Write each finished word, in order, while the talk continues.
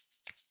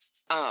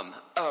I'm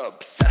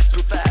obsessed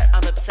with that.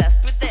 I'm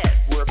obsessed with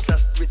this. We're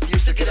obsessed with you,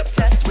 so get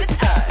obsessed with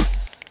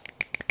us.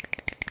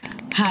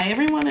 Hi,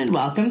 everyone, and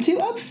welcome to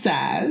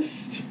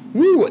Obsessed.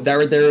 Woo! That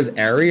right there is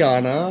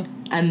Ariana.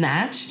 And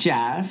that's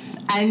Jeff.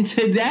 And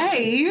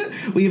today,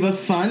 we have a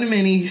fun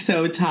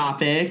mini-so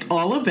topic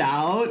all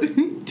about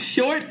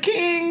short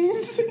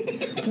kings.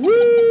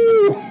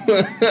 Woo!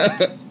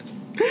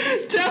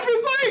 Jeff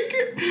is like,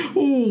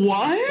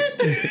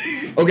 what?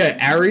 Okay,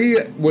 Ari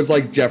was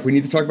like, Jeff, we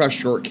need to talk about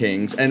short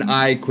kings. And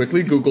I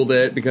quickly Googled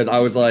it because I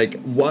was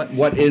like,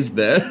 what is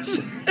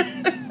this?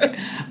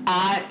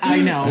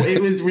 I know.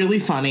 It was really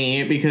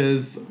funny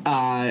because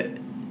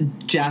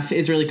Jeff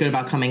is really good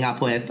about coming up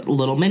with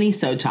little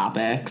mini-so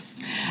topics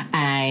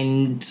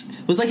and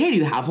was like, hey, do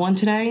you have one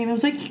today? And I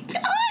was like,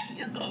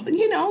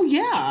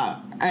 yeah.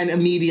 And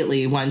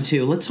immediately went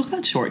to, let's talk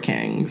about short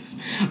kings.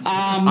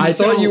 I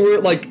thought you were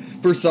like,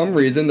 for some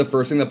reason, the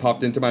first thing that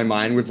popped into my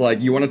mind was like,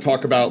 you want to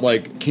talk about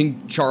like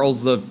King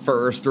Charles the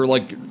First or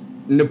like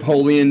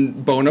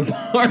Napoleon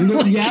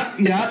Bonaparte.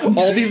 Yeah.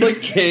 All these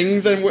like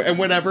kings and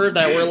whatever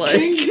that were like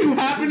Kings who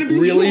happen to be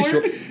really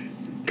short.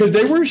 Because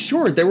they were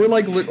short. They were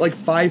like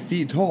 5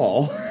 feet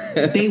tall.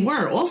 They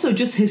were. Also,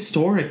 just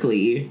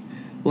historically,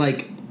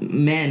 like,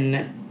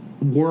 men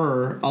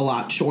were a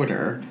lot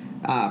shorter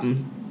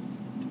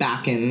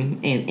back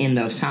in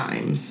those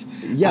times.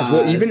 Yes,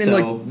 well,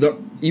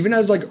 even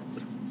as like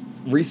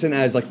recent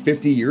as like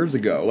 50 years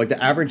ago, like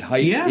the average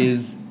height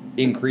is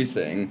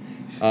increasing.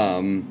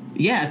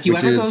 If you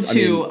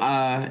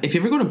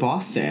ever go to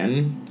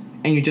Boston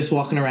and you're just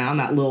walking around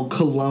that little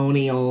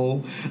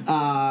colonial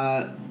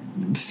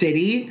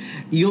city,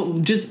 you'll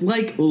just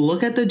like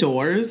look at the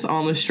doors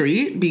on the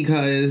street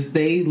because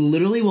they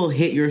literally will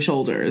hit your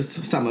shoulders,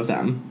 some of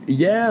them.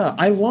 Yeah,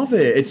 I love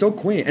it. It's so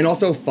quaint. And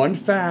also, fun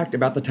fact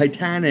about the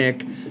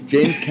Titanic,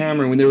 James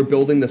Cameron, when they were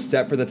building the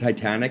set for the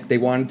Titanic, they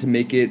wanted to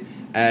make it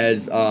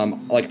as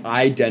like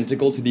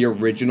identical to the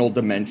original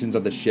dimensions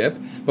of the ship,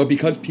 but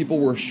because people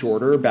were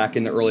shorter back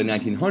in the early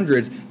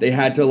 1900s, they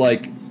had to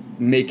like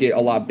make it a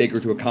lot bigger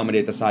to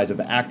accommodate the size of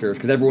the actors,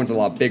 because everyone's a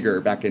lot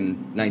bigger back in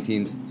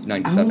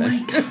 1997. Oh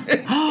my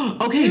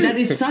god. Okay, that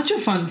is such a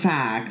fun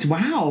fact.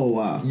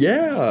 Wow.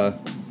 Yeah.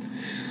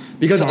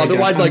 Because sorry,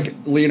 otherwise, Jeff, like,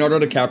 Leonardo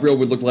DiCaprio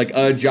would look like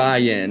a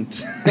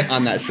giant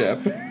on that ship.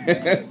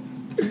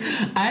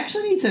 I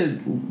actually need to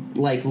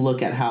like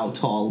look at how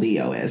tall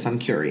Leo is. I'm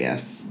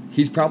curious.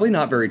 He's probably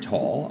not very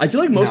tall. I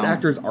feel like most No.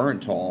 actors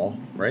aren't tall,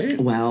 right?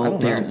 Well, I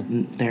don't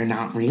know. they're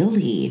not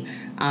really.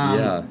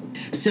 Yeah.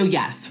 So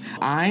yes,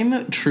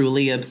 I'm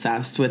truly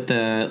obsessed with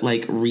the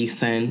like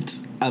recent.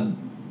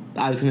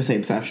 I was going to say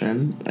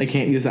obsession. I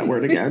can't use that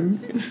word again.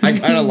 I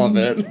kind of love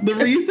it. The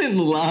recent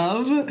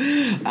love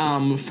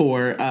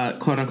for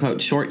quote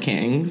unquote short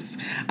kings,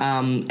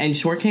 and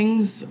short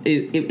kings.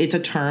 It's a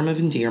term of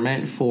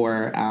endearment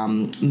for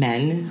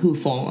men who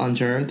fall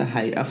under the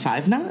height of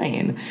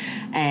 5'9",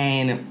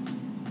 and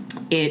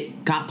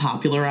it got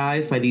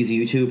popularized by these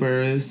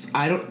YouTubers.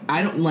 I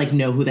don't like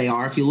know who they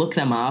are. If you look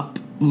them up,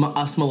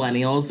 us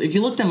millennials, if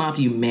you look them up,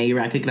 you may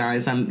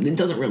recognize them. It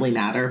doesn't really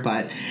matter,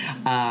 but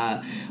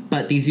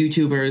these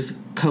YouTubers,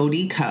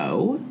 Cody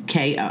Ko,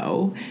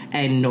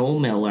 and Noel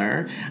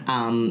Miller,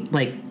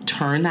 like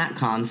turn that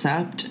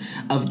concept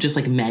of just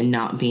like men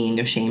not being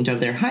ashamed of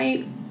their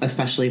height,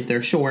 especially if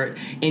they're short,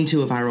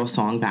 into a viral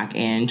song back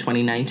in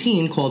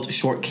 2019 called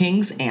Short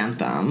King's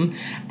Anthem.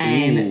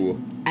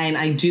 And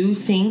I do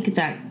think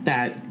that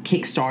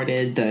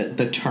kickstarted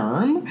the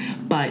term,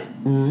 but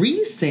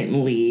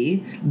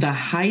recently the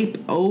hype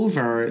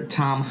over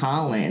Tom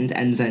Holland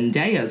and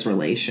Zendaya's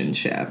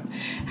relationship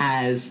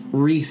has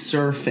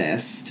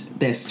resurfaced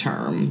this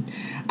term.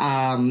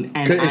 And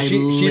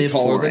she's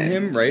taller than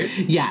him, right?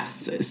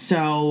 Yes.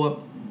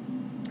 So,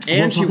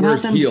 and she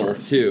wears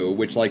heels too,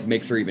 which like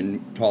makes her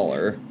even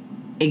taller.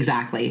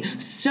 Exactly.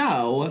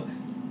 So,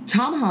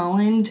 Tom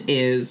Holland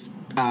is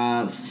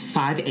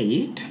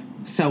 5'8".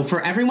 So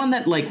for everyone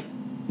that like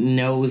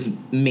knows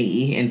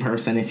me in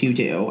person, if you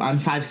do, I'm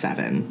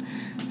 5'7".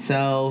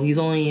 So he's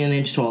only an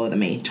inch taller than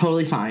me.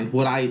 Totally fine.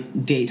 Would I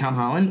date Tom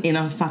Holland? In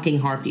a fucking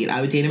heartbeat.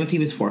 I would date him if he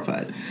was 4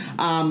 foot.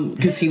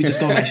 Because he would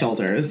just go on my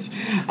shoulders.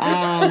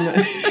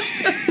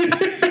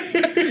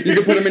 You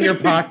could put him in your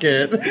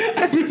pocket.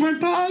 I put him in my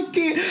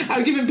pocket. I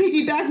would give him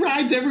piggyback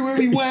rides everywhere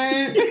we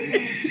went.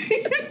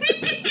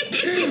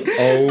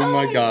 Oh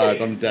my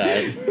god, I'm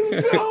dead.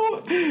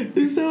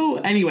 So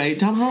anyway,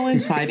 Tom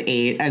Holland's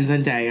 5'8", and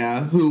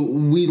Zendaya, who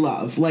we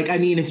love. Like, I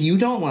mean, if you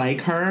don't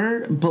like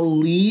her,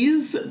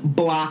 please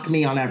block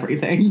me on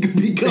everything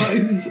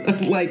because,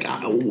 like,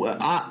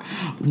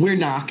 we're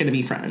not going to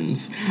be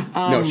friends.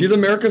 No, she's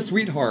America's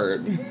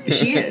sweetheart.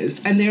 She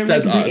is, and they're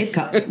like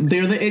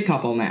they're the it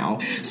couple now.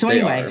 So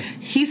anyway,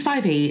 he's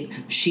 5'8",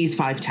 she's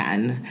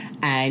 5'10",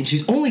 and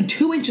she's only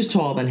 2 inches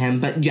taller than him.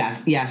 But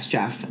yes,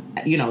 Jeff,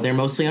 you know, they're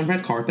mostly on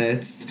red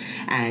carpets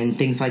and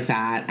things like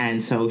that,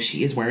 and so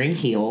she is wearing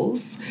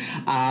heels.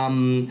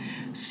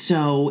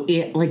 So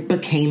it like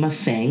became a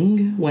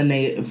thing when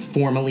they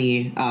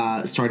formally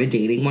started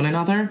dating one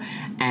another,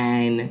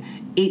 and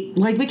it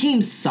like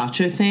became such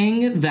a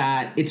thing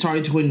that it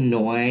started to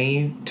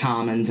annoy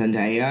Tom and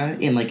Zendaya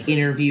in like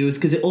interviews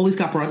because it always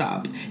got brought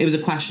up. It was a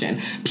question.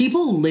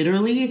 People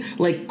literally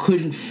like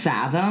couldn't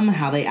fathom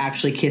how they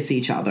actually kiss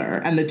each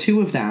other, and the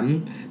two of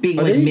them being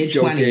like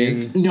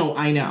mid-20s. No,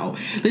 I know.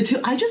 The two,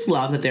 I just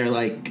love that they're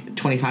like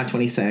 25,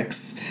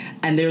 26,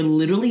 and they're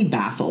literally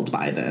baffled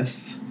by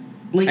this.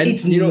 Like, and,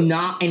 it's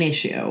not an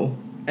issue.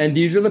 And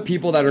these are the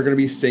people that are going to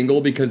be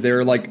single because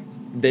they're like,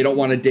 they don't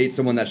want to date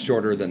someone that's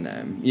shorter than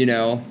them, you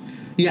know?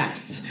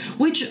 Yes.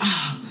 Which,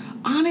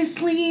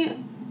 honestly,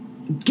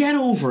 get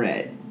over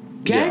it.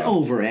 Get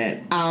over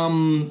it.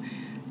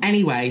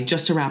 Anyway,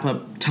 just to wrap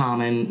up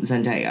Tom and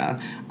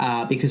Zendaya,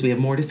 because we have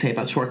more to say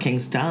about Short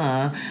Kings,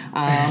 duh.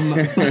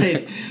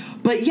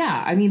 But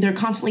yeah, I mean, they're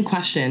constantly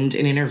questioned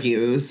in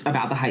interviews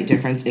about the height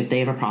difference, if they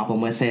have a problem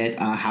with it,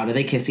 how do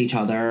they kiss each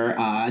other,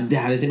 how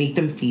does it make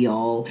them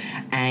feel,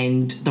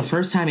 and the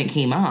first time it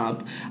came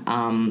up,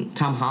 Tom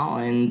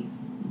Holland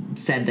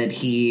said that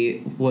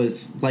he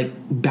was, like,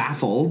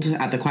 baffled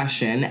at the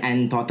question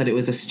and thought that it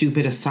was a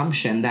stupid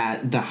assumption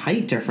that the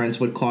height difference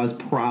would cause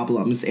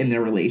problems in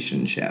their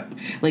relationship.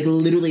 Like,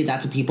 literally,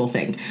 that's what people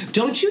think.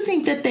 Don't you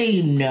think that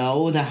they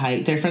know the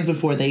height difference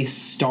before they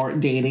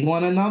start dating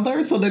one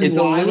another? So then it's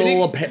a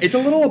little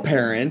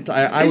apparent,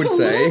 I would say. It's a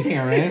little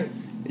apparent.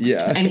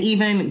 Yeah. And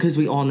even, because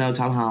we all know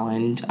Tom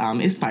Holland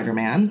is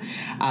Spider-Man,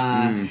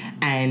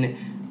 and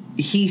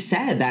he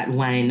said that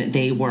when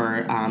they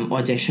were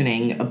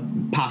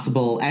auditioning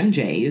possible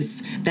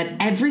MJs, that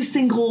every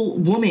single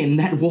woman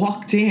that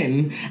walked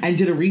in and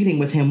did a reading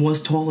with him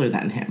was taller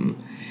than him.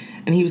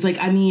 And he was like,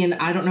 I mean,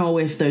 I don't know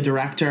if the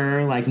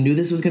director, like, knew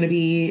this was going to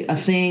be a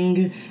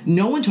thing.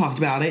 No one talked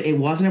about it. It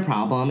wasn't a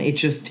problem. It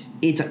just,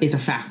 it's a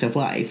fact of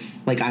life.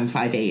 Like, I'm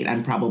 5'8".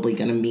 I'm probably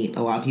going to meet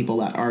a lot of people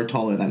that are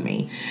taller than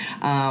me.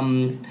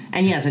 And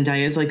yeah,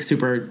 Zendaya is, like,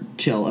 super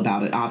chill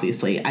about it,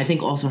 obviously. I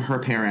think also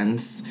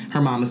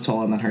her mom is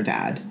taller than her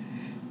dad.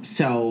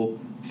 So,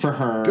 for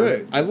her...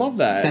 Good. I love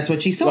that. That's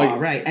what she saw, like,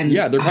 right? And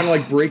yeah, they're kind of,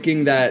 like,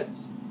 breaking that,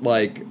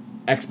 like,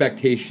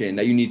 expectation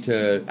that you need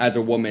to, as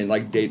a woman,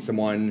 like, date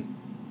someone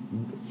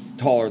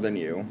taller than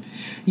you.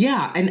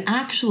 Yeah, and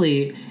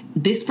actually,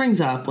 this brings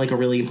up, like, a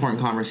really important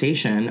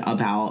conversation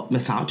about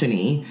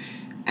misogyny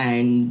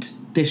and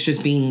this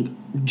just being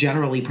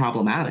generally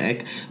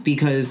problematic,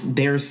 because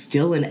there's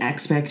still an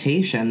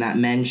expectation that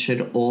men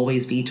should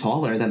always be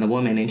taller than the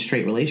woman in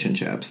straight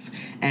relationships.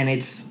 And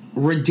it's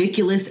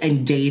ridiculous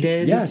and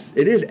dated. Yes,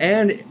 it is.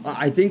 And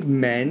I think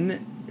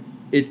men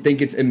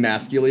think it's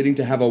emasculating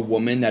to have a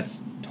woman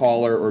that's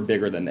taller or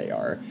bigger than they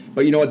are.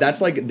 But you know what?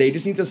 That's like, they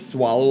just need to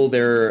swallow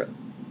their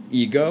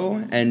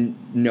ego and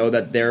know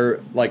that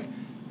they're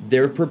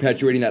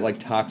perpetuating that, like,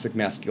 toxic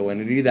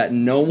masculinity that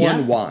no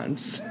one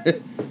wants.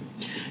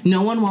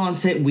 No one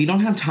wants it. We don't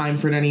have time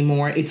for it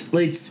anymore. It's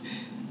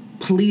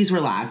please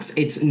relax.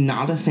 It's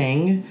not a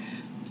thing.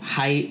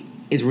 Height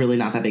is really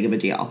not that big of a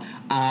deal.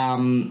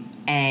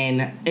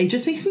 And it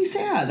just makes me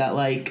sad that,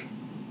 like,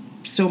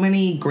 so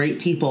many great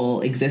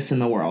people exist in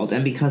the world,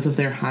 and because of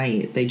their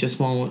height, they just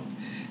won't,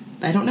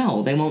 I don't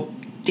know, they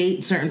won't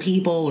date certain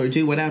people or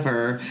do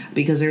whatever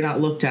because they're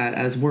not looked at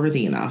as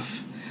worthy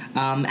enough.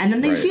 And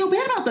then they feel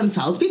bad about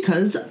themselves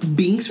because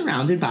being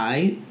surrounded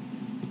by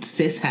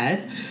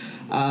cishet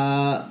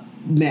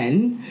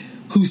men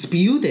who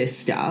spew this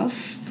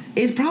stuff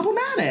is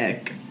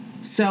problematic.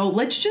 So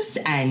let's just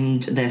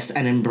end this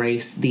and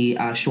embrace the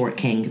short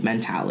king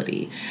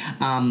mentality.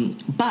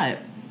 But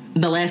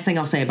the last thing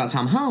I'll say about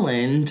Tom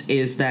Holland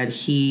is that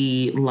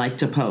he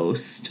liked a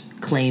post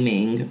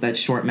claiming that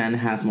short men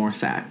have more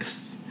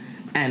sex.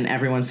 And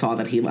everyone saw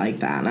that he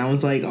liked that. And I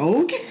was like,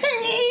 okay,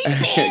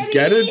 Daddy.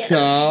 Get it,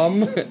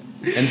 Tom.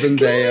 And Zendaya.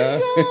 Get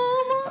it, Tom.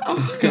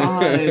 Oh,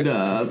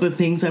 God. The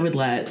things I would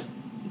let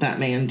that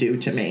man do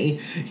to me.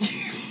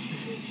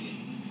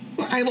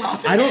 I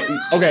love him.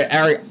 Okay,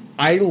 Ari,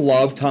 I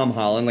love Tom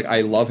Holland. Like, I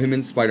love him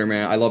in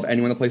Spider-Man. I love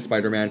anyone that plays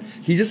Spider-Man.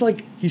 He just,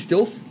 like, he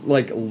still,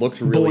 like,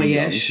 looks really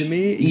boyish young to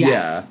me. Yes.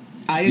 Yeah.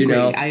 I agree.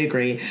 I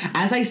agree.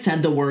 As I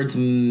said the word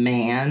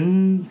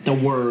man,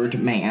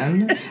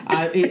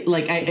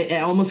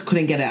 I almost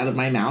couldn't get it out of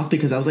my mouth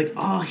because I was like,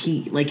 oh,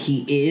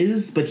 he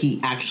is, but he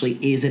actually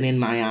isn't in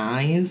my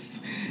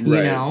eyes, you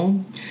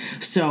know?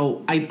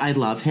 So I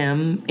love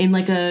him in,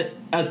 like, a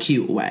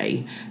cute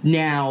way.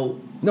 Now...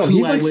 No,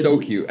 he's, like, so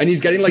cute. And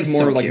he's getting, like,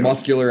 more, so like,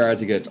 muscular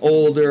as he gets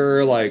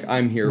older. Like,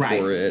 I'm here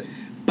for it.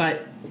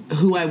 But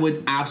who I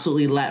would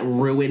absolutely let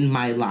ruin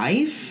my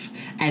life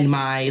and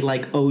my,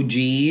 like, OG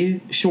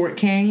short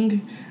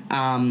king,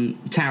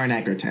 Taron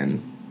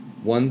Egerton.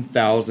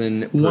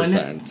 1,000%.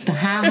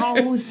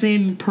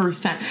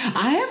 1,000%.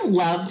 I have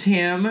loved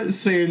him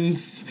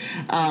since,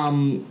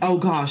 oh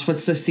gosh,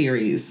 what's the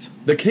series?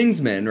 The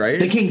Kingsman, right?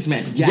 The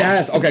Kingsman, yes.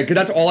 Yes, okay, because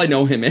that's all I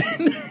know him in.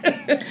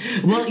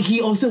 Well,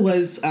 he also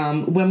was,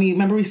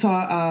 when we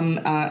saw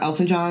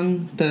Elton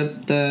John,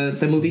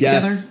 the movie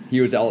together? Yes,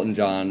 he was Elton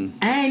John.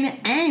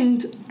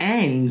 And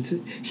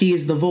he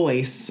is the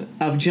voice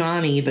of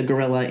Johnny the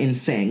gorilla in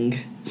Sing.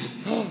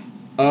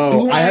 Oh,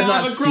 who I have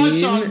have not a crush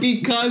seen. on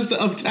because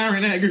of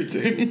Taron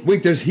Egerton.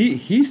 Wait, does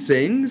he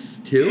sings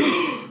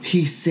too?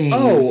 He sings.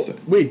 Oh,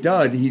 wait,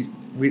 duh. I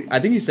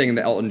think he's singing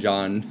the Elton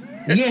John.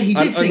 Yeah, he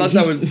did sing. Unless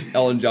that was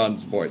Elton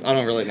John's voice. I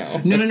don't really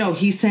know. No.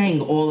 He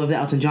sang all of the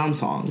Elton John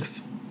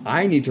songs.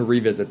 I need to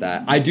revisit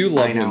that. I do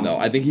love him though.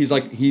 I think he's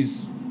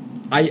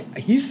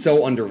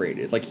so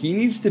underrated. Like he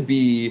needs to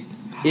be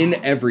in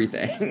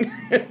everything.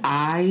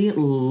 I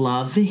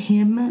love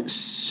him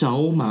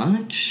so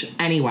much.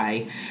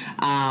 Anyway,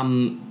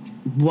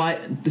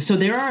 so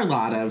there are a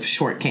lot of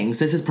short kings.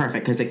 This is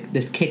perfect because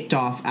this kicked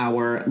off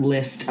our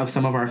list of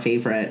some of our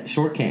favorite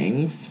short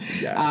kings.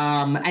 Yes.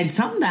 And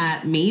some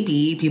that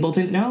maybe people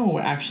didn't know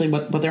actually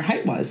what their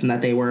height was, and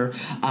that they were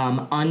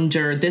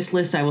under, this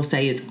list I will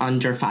say is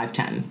under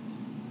 5'10".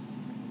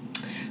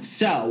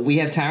 So we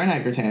have Taron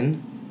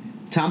Egerton,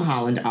 Tom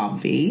Holland,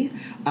 obvi.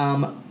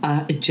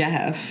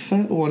 Jeff,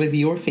 one of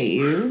your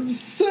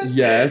faves.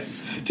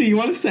 Yes. Do you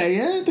want to say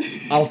it?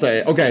 I'll say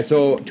it. Okay,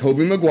 so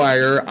Tobey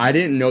Maguire, I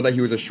didn't know that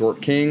he was a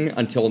short king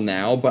until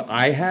now, but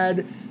I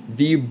had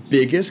the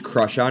biggest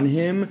crush on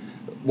him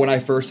when I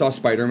first saw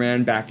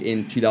Spider-Man back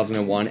in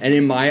 2001. And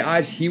in my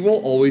eyes, he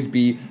will always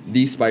be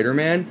the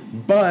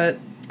Spider-Man, but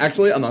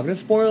actually, I'm not going to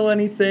spoil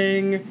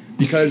anything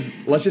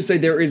because let's just say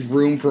there is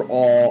room for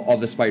all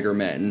of the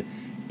Spider-Men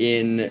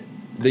in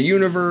the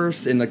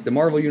universe, in like the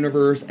Marvel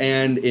universe,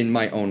 and in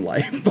my own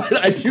life.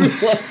 But I do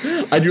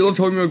love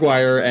Tobey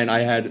Maguire, and I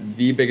had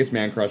the biggest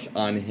man crush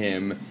on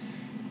him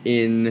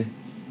in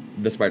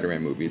the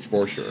Spider-Man movies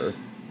for sure.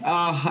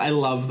 Oh, I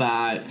love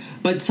that.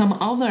 But some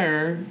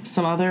other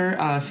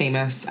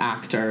famous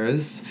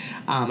actors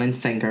and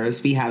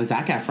singers. We have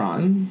Zac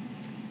Efron,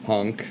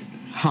 Hunk,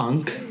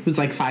 who's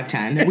like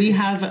 5'10". We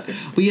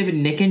have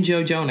Nick and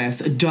Joe Jonas.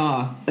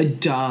 Duh.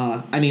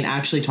 I mean,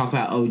 actually, talk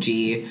about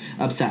OG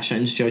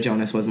obsessions. Joe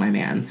Jonas was my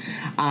man.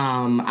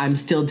 I'm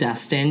still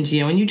destined,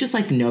 and you just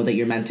like know that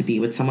you're meant to be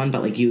with someone,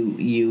 but like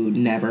you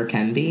never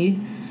can be.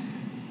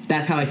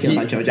 That's how I feel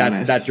about Joe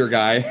Jonas. That's your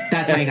guy.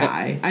 That's my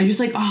guy. I'm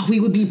just like, we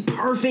would be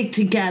perfect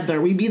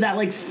together. We'd be that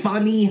like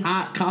funny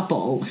hot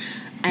couple.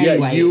 Anyway,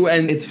 yeah, you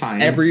and it's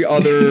fine. Every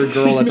other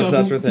girl that's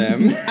obsessed with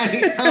him.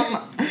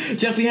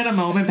 Jeff, we had a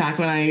moment back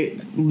when I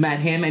met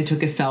him and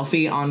took a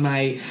selfie on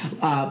my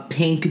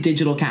pink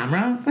digital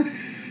camera.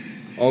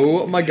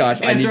 Oh my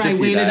gosh, I need to see that. After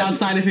I waited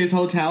outside of his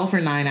hotel for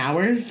 9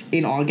 hours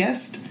in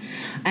August.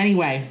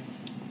 Anyway.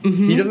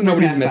 He doesn't know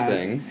what he's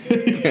missing.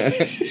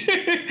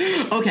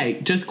 Okay,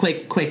 just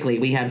quickly,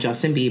 we have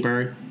Justin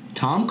Bieber,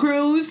 Tom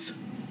Cruise.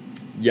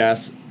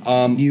 Yes,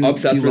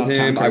 obsessed with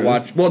him. I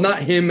watch, well, not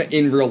him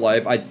in real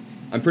life.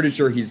 I'm pretty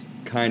sure he's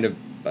kind of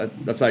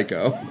a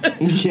psycho.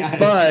 Yes.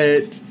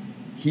 But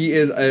he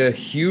is a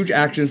huge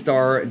action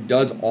star,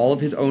 does all of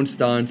his own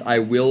stunts. I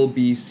will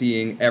be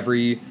seeing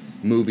every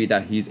movie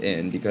that he's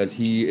in because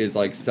he is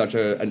like such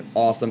an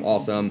awesome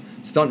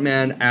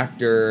stuntman,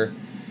 actor.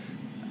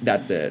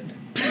 That's it.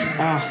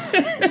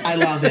 I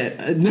love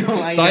it. No,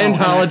 I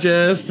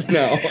Scientologist.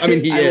 No, I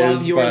mean he is. I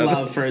love your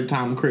love for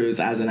Tom Cruise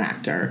as an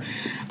actor.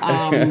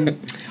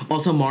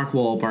 Also, Mark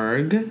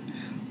Wahlberg,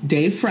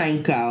 Dave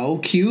Franco,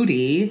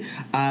 Cutie,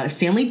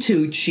 Stanley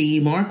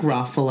Tucci, Mark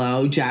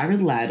Ruffalo,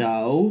 Jared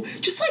Leto.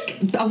 Just like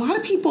a lot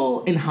of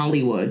people in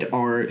Hollywood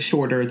are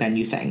shorter than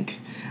you think.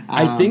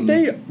 I think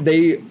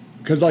they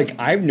because like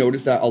I've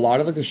noticed that a lot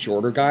of like the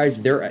shorter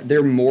guys,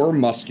 they're more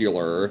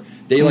muscular.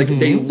 They like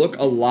they look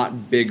a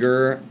lot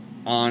bigger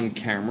on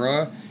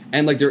camera,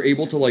 and like they're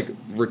able to like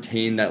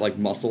retain that like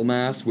muscle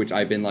mass, which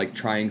I've been like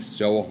trying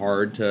so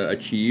hard to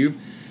achieve.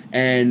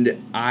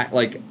 And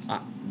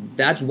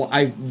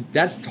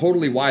that's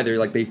totally why they're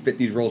like they fit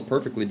these roles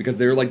perfectly because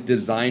they're like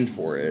designed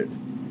for it.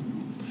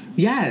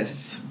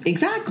 Yes,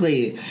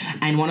 exactly.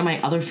 And one of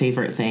my other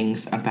favorite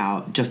things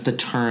about just the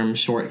term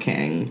short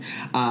king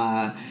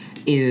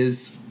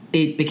is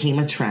it became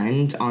a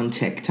trend on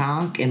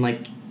TikTok in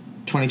like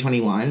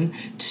 2021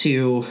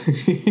 to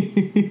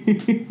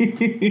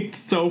it's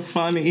so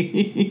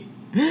funny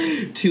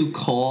to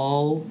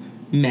call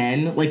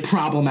men, like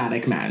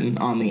problematic men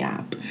on the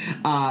app,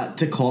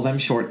 to call them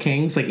short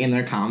kings, like in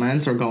their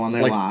comments or go on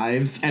their like,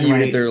 lives, and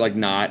even if they're like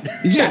not.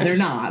 Yeah, they're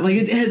not. Like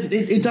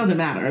it doesn't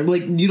matter.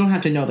 Like you don't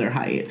have to know their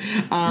height.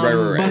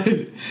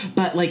 Right.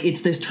 But like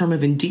it's this term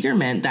of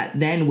endearment that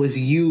then was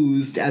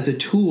used as a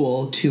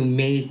tool to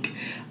make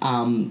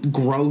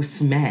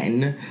gross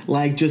men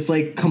like just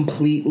like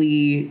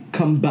completely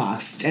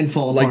combust and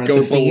fall apart. Like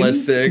go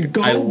ballistic.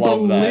 Go I love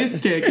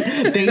ballistic.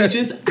 That. They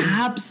just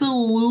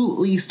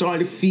absolutely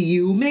start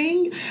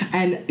fuming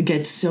and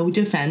get so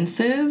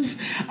defensive.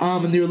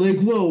 And they're like,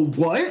 "Whoa,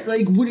 what?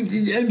 Like, what? I'm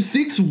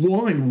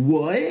 6'1".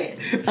 What?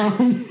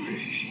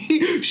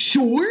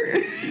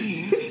 Sure."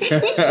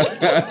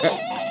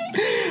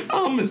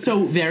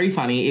 So very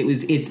funny.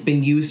 It's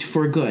been used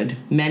for good,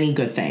 many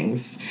good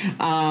things.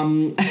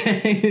 And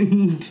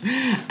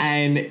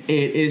it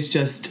is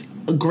just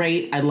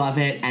great. I love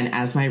it. And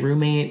as my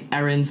roommate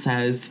Erin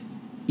says,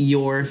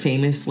 you're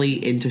famously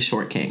into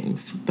short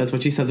kings. That's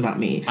what she says about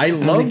me. I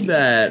love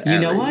that. You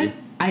know Erin. what?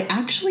 I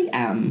actually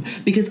am,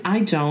 because I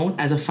don't,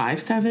 as a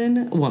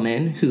 5'7"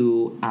 woman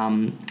who,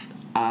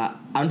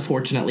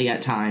 unfortunately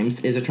at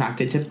times is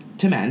attracted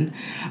to men,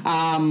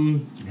 I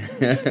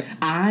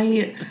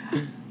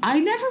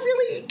never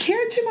really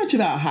cared too much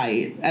about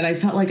height, and I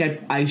felt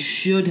like I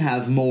should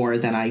have more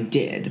than I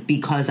did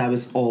because I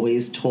was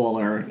always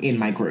taller in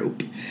my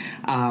group.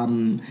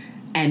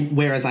 And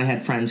whereas I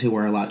had friends who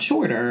were a lot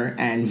shorter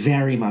and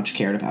very much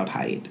cared about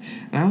height.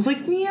 And I was like,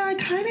 yeah, I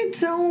kind of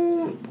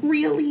don't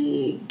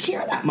really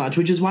care that much,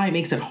 which is why it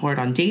makes it hard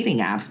on dating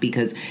apps,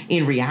 because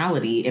in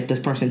reality, if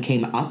this person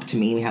came up to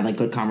me, we had like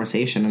good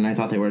conversation and I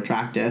thought they were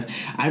attractive,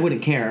 I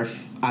wouldn't care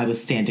if I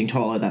was standing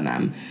taller than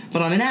them.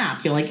 But on an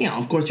app, you're like, you know,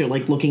 of course you're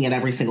like looking at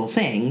every single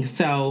thing.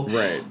 So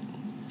right.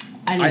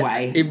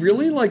 Anyway. It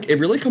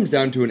really comes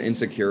down to an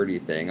insecurity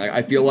thing. Like,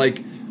 I feel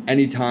like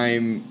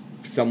anytime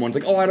someone's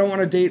like, oh, I don't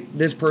want to date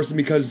this person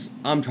because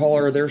I'm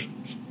taller,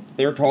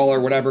 they're taller,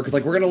 whatever, because,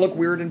 like, we're going to look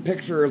weird in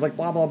pictures, like,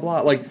 blah, blah,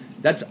 blah. Like,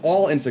 that's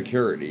all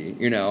insecurity,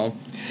 you know?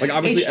 Like,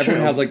 obviously,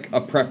 everyone has, like,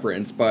 a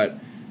preference, but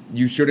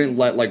you shouldn't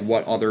let, like,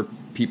 what other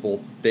people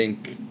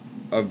think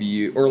of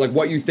you, or, like,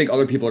 what you think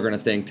other people are going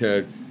to think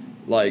to,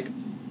 like,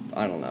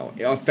 I don't know,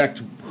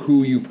 affect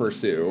who you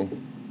pursue.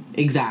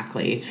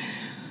 Exactly.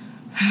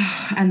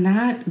 And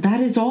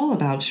that is all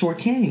about short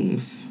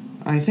kings,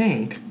 I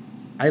think.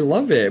 I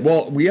love it.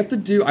 Well, we have to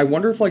do. I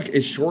wonder if, like,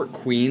 is short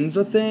queens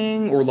a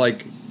thing, or,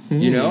 like,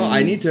 you know,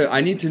 I need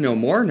to know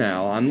more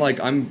now. I'm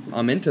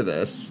into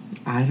this.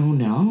 I don't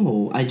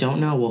know.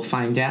 We'll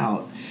find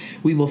out.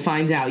 We will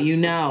find out. You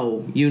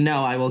know,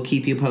 I will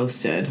keep you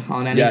posted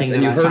on anything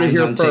that I find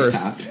on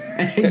TikTok.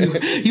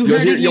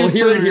 You'll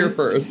hear it here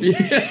first.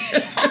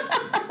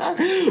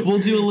 We'll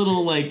do a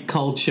little, like,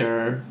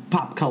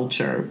 pop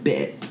culture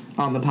bit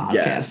on the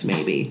podcast,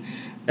 maybe.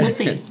 We'll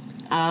see.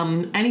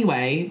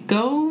 Anyway,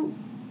 go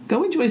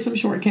enjoy some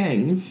short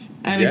kings.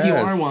 And if you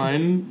are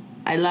one,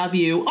 I love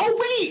you.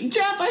 Oh, wait,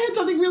 Jeff, I had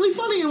something really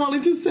funny I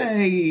wanted to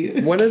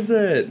say. What is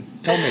it?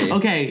 Tell me.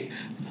 Okay,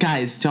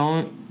 guys,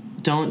 don't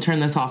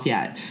turn this off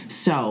yet.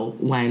 So,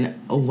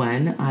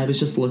 when I was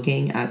just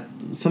looking at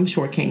some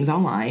short kings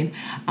online,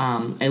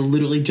 I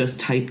literally just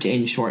typed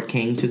in short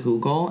king to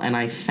Google, and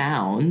I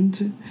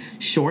found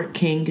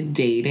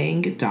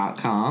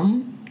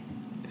shortkingdating.com.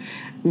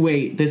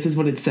 Wait, this is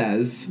what it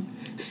says.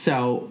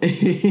 So,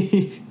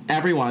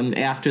 everyone,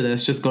 after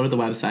this, just go to the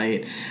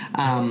website.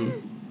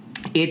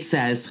 It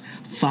says,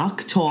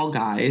 fuck tall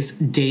guys,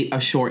 date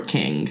a short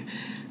king.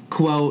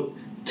 Quote,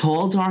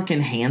 tall, dark,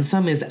 and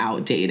handsome is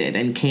outdated,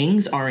 and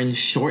kings are in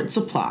short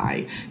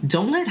supply.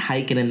 Don't let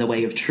height get in the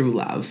way of true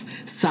love.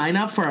 Sign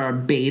up for our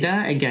beta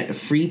and get a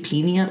free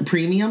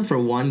premium for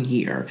 1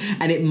 year.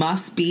 And it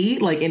must be,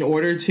 like, in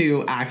order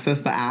to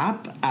access the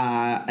app,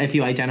 if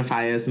you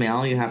identify as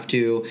male, you have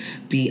to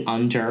be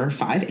under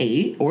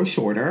 5'8" or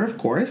shorter, of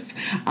course,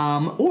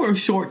 or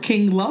short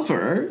king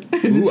lover.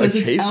 Ooh, a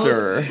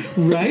chaser.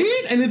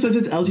 Right? And it says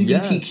it's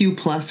LGBTQ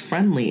plus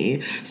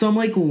friendly. So I'm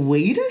like,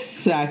 wait a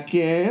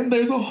second.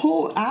 There's a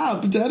whole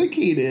app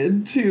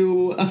dedicated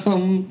to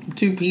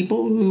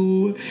people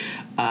who,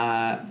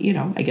 you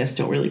know, I guess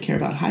don't really care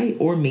about height,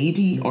 or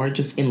maybe are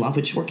just in love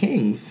with short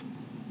kings.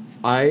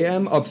 I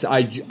am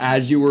upset.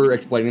 As you were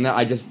explaining that,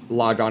 I just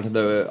logged onto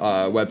the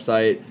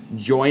website,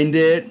 joined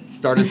it,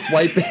 started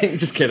swiping.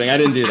 Just kidding, I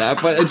didn't do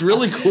that, but it's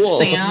really cool.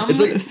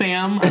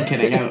 Sam, I'm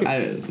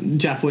kidding.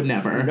 Jeff would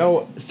never.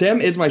 No, Sam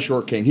is my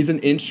short king. He's an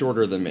inch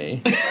shorter than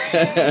me.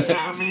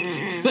 Stop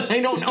it.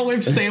 I don't know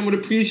if Sam would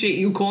appreciate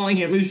you calling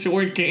him a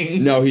short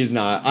king. No, he's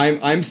not.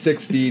 I'm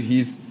 6 feet.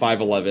 He's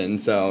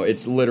 5'11", so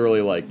it's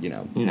literally like, you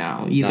know.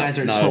 No, you guys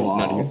are tall.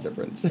 Not a huge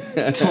difference.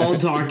 Tall,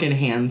 dark, and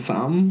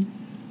handsome.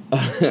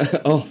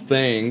 Oh,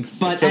 thanks.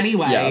 But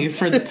anyway,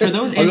 for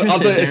those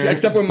interested,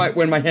 except when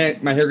my hair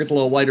gets a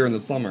little lighter in the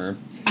summer,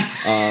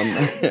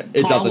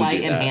 it tall, doesn't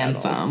light, do and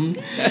handsome.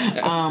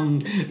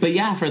 But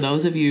yeah, for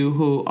those of you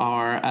who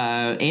are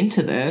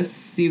into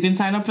this, you can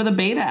sign up for the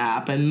beta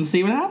app and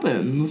see what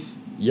happens.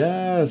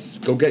 Yes,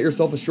 go get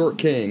yourself a short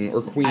king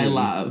or queen. I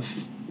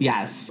love.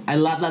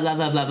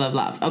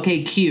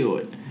 Okay,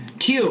 cute.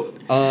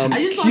 I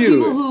just love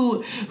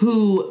people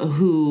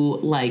who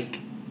like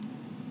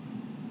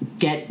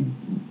got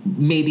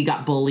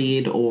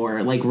bullied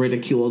or like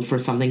ridiculed for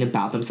something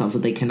about themselves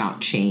that they cannot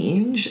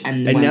change,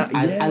 and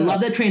I love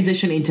that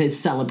transition into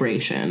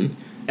celebration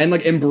and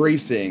like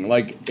embracing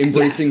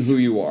yes. who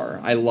you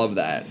are. I love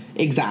that.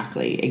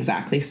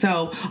 Exactly.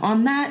 So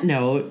on that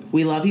note,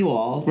 we love you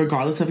all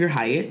regardless of your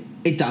height.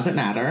 It doesn't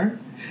matter.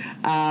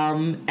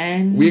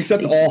 And we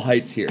accept all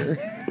heights here.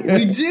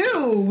 we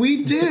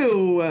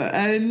do.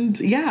 And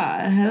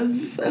yeah,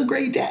 have a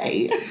great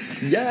day.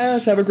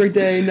 Yes, have a great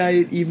day,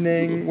 night,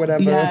 evening,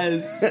 whatever.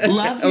 Yes.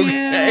 Love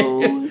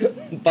you.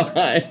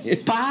 Bye.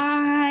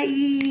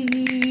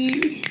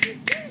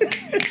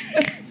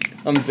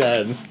 I'm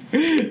dead.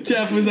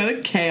 Jeff, was that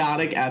a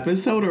chaotic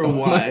episode or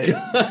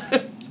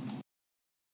what?